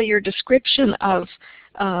 Paula, your description of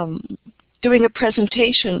doing a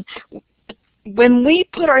presentation, when we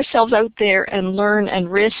put ourselves out there and learn and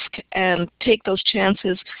risk and take those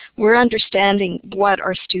chances, we're understanding what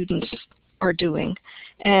our students are doing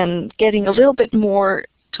and getting a little bit more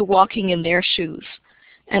to walking in their shoes.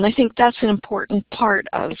 And I think that's an important part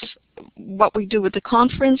of what we do with the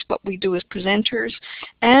conference, what we do as presenters,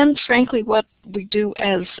 and frankly what we do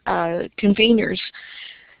as conveners.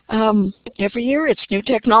 Every year it's new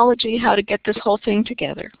technology, how to get this whole thing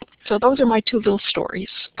together. So those are my two little stories.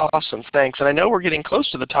 Awesome, thanks. And I know we're getting close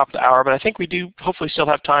to the top of the hour, but I think we do hopefully still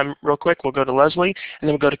have time real quick. We'll go to Leslie, and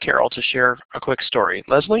then we'll go to Carol to share a quick story.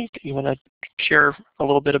 Leslie, you want to share a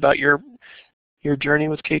little bit about your journey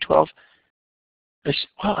with K12?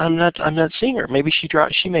 Well, I'm not seeing her. Maybe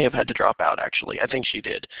she may have had to drop out, actually. I think she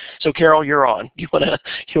did. So Carol, you're on. You wanna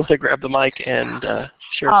grab the mic and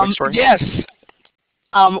share a quick story? Yes.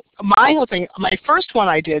 My whole thing, my first one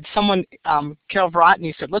I did, Carol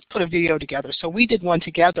Vrotny said, let's put a video together. So we did one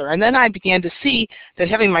together. And then I began to see that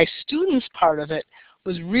having my students part of it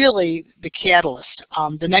was really the catalyst.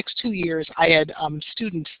 The next 2 years I had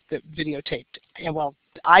students that videotaped. And well,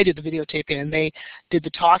 I did the videotaping and they did the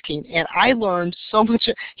talking. And I learned so much.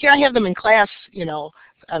 Here I have them in class, and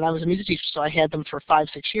I was a music teacher, so I had them for 5-6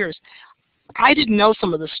 years. I didn't know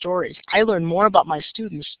some of the stories. I learned more about my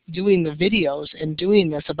students doing the videos and doing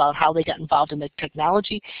this about how they got involved in the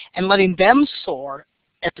technology and letting them soar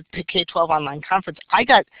at the K12 online conference. I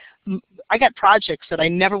got projects that I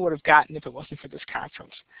never would have gotten if it wasn't for this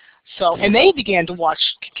conference. So, and they began to watch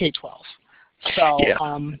K12. So, yeah.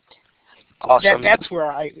 Awesome. That's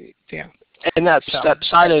where And that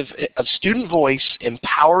side of student voice,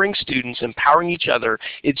 empowering students, empowering each other,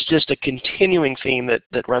 it's just a continuing theme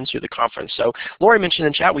that runs through the conference. So Lori mentioned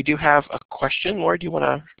in chat we do have a question. Lori, do you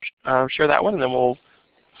want to share that one, and then we'll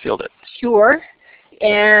field it? Sure.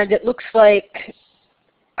 And it looks like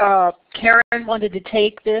Karen wanted to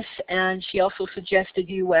take this, and she also suggested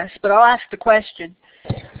US, but I'll ask the question.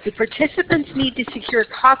 Do participants need to secure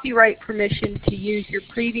copyright permission to use your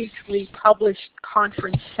previously published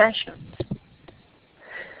conference sessions?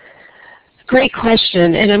 Great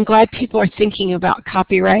question, and I'm glad people are thinking about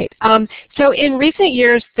copyright. So in recent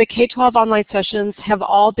years, the K12 online sessions have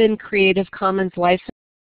all been Creative Commons licensed.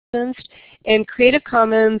 licensed. And Creative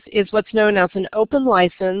Commons is what's known as an open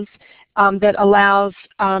license that allows,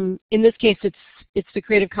 in this case it's the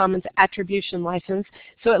Creative Commons Attribution License,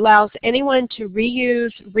 so it allows anyone to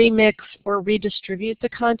reuse, remix, or redistribute the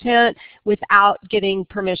content without getting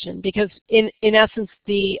permission, because in essence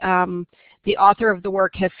the author of the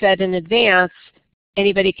work has said in advance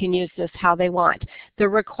anybody can use this how they want. The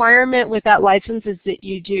requirement with that license is that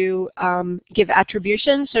you do give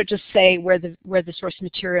attribution, so just say where the source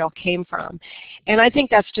material came from. And I think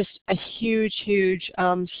that's just a huge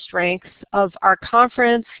strength of our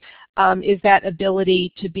conference, is that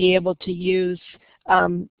ability to be able to use,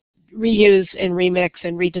 reuse and remix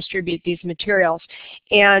and redistribute these materials.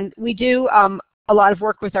 And we do a lot of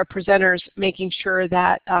work with our presenters making sure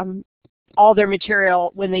that all their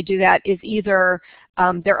material, when they do that, is either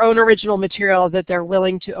their own original material that they're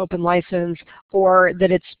willing to open license, or that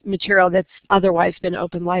it's material that's otherwise been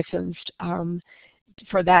open licensed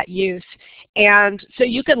for that use. And so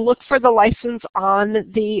you can look for the license on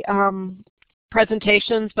the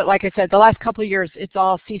presentations, but like I said, the last couple of years it's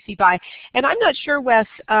all CC BY. And I'm not sure, Wes,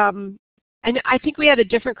 and I think we had a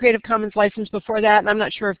different Creative Commons license before that, and I'm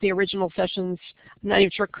not sure if the original sessions, I'm not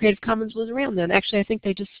even sure Creative Commons was around then. Actually, I think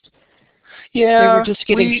they were just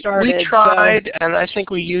getting started. We tried, and I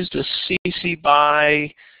think we used a CC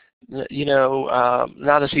BY,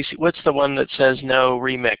 not a CC, what's the one that says no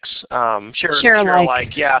remix? Share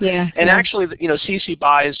alike, yeah. And actually, CC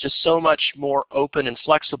BY is just so much more open and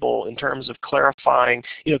flexible in terms of clarifying,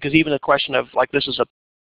 because even a question of, like, this is a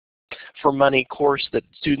for money course that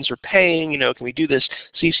students are paying, can we do this?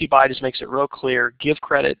 CC BY just makes it real clear, give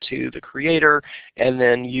credit to the creator, and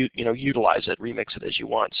then utilize it, remix it as you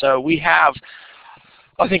want. So we have,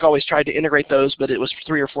 I think, always tried to integrate those, but it was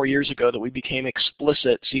 3 or 4 years ago that we became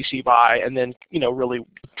explicit CC BY, and then really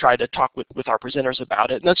tried to talk with our presenters about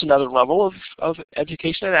it. And that's another level of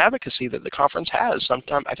education and advocacy that the conference has.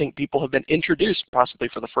 Sometimes I think people have been introduced possibly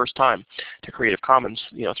for the first time to Creative Commons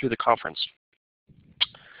through the conference.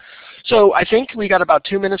 So I think we got about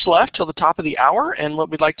 2 minutes left till the top of the hour, and what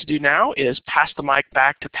we'd like to do now is pass the mic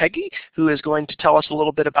back to Peggy, who is going to tell us a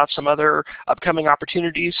little bit about some other upcoming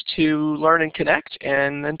opportunities to learn and connect,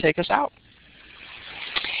 and then take us out.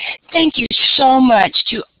 Thank you so much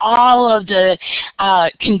to all of the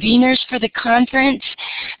conveners for the conference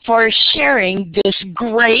for sharing this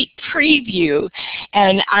great preview.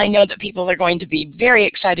 And I know that people are going to be very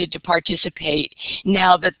excited to participate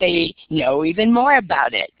now that they know even more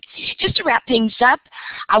about it. Just to wrap things up,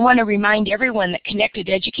 I want to remind everyone that Connected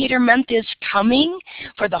Educator Month is coming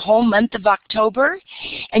for the whole month of October,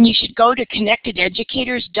 and you should go to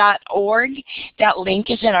connectededucators.org. That link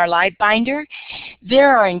is in our live binder.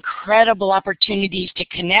 There are incredible opportunities to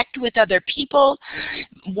connect with other people,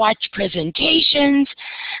 watch presentations,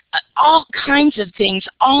 all kinds of things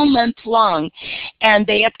all month long, and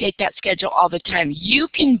they update that schedule all the time. You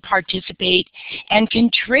can participate and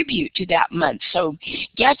contribute to that month. So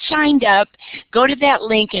get signed up, go to that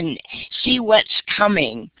link and see what's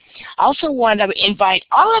coming. Also want to invite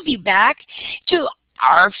all of you back to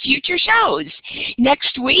our future shows.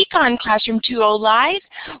 Next week on Classroom 2.0 Live,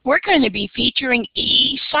 we're going to be featuring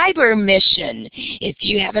eCyber Mission. If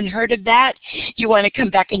you haven't heard of that, you want to come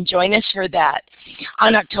back and join us for that.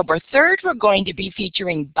 On October 3rd, we're going to be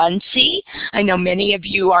featuring Bunsey. I know many of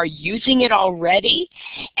you are using it already,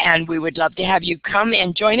 and we would love to have you come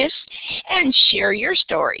and join us and share your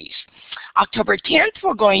stories. October 10th,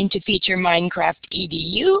 we're going to feature Minecraft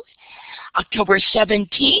EDU. October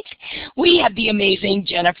 17th, we have the amazing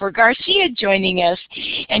Jennifer Garcia joining us,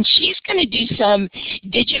 and she's going to do some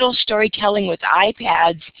digital storytelling with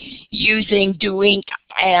iPads using Doink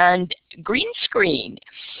and green screen.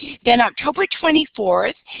 Then October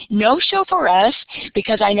 24th, no show for us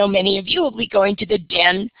because I know many of you will be going to the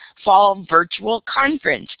DEN Fall Virtual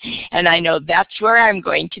Conference, and I know that's where I'm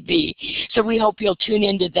going to be. So we hope you'll tune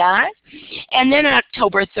into that. And then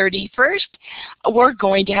October 31st, we're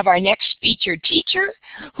going to have our next featured teacher,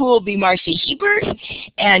 who will be Marcy Hebert,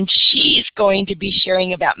 and she's going to be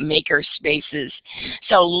sharing about maker spaces.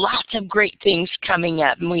 So lots of great things coming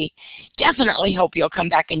up, and we definitely hope you'll come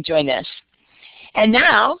back and join us. And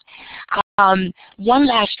now, one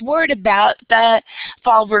last word about the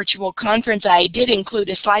Fall Virtual Conference. I did include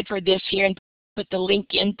a slide for this here and put the link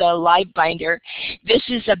in the live binder. This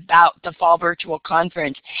is about the Fall Virtual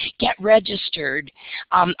Conference. Get registered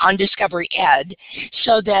on Discovery Ed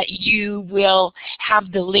so that you will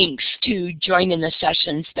have the links to join in the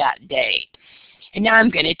sessions that day. And now I'm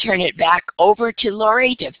going to turn it back over to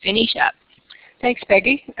Lori to finish up. Thanks,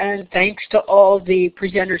 Peggy, and thanks to all the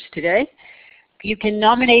presenters today. You can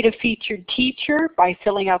nominate a featured teacher by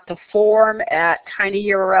filling out the form at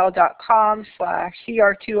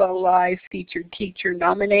tinyurl.com/cr20live featured teacher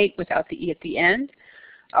nominate without the E at the end.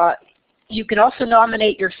 You can also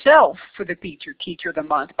nominate yourself for the featured teacher of the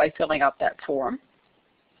month by filling out that form.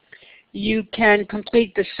 You can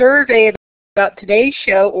complete the survey about today's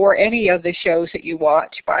show or any of the shows that you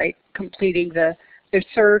watch by completing the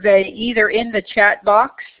survey either in the chat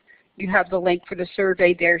box. You have the link for the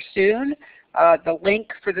survey there soon. The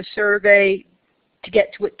link for the survey to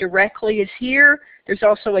get to it directly is here. There's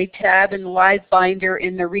also a tab in LiveBinder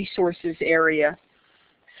in the resources area.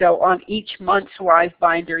 So on each month's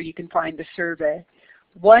LiveBinder you can find the survey.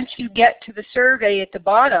 Once you get to the survey at the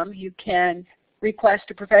bottom, you can request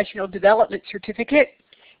a professional development certificate.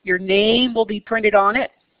 Your name will be printed on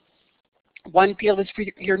it. One field is for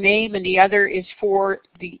your name and the other is for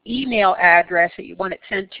the email address that you want it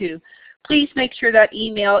sent to. Please make sure that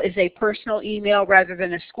email is a personal email rather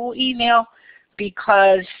than a school email,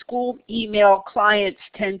 because school email clients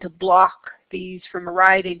tend to block these from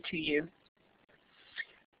arriving to you.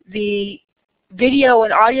 The video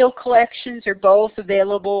and audio collections are both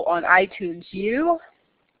available on iTunes U,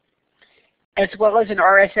 as well as an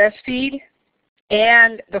RSS feed,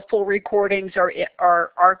 and the full recordings are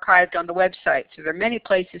archived on the website. So there are many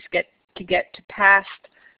places to get to past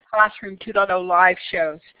Classroom 2.0 live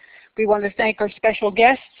shows. We want to thank our special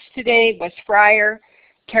guests today, Wes Fryer,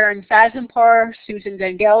 Karen Fazenpar, Susan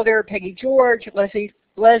Van Gelder, Peggy George, Leslie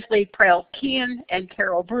Prell-Kean, and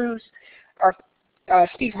Carol Bruce.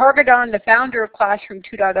 Steve Hargadon, the founder of Classroom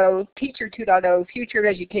 2.0, Teacher 2.0, Future of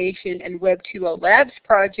Education, and Web 2.0 Labs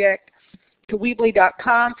Project, to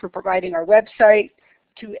Weebly.com for providing our website,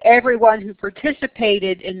 to everyone who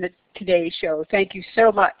participated in today's show. Thank you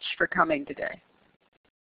so much for coming today.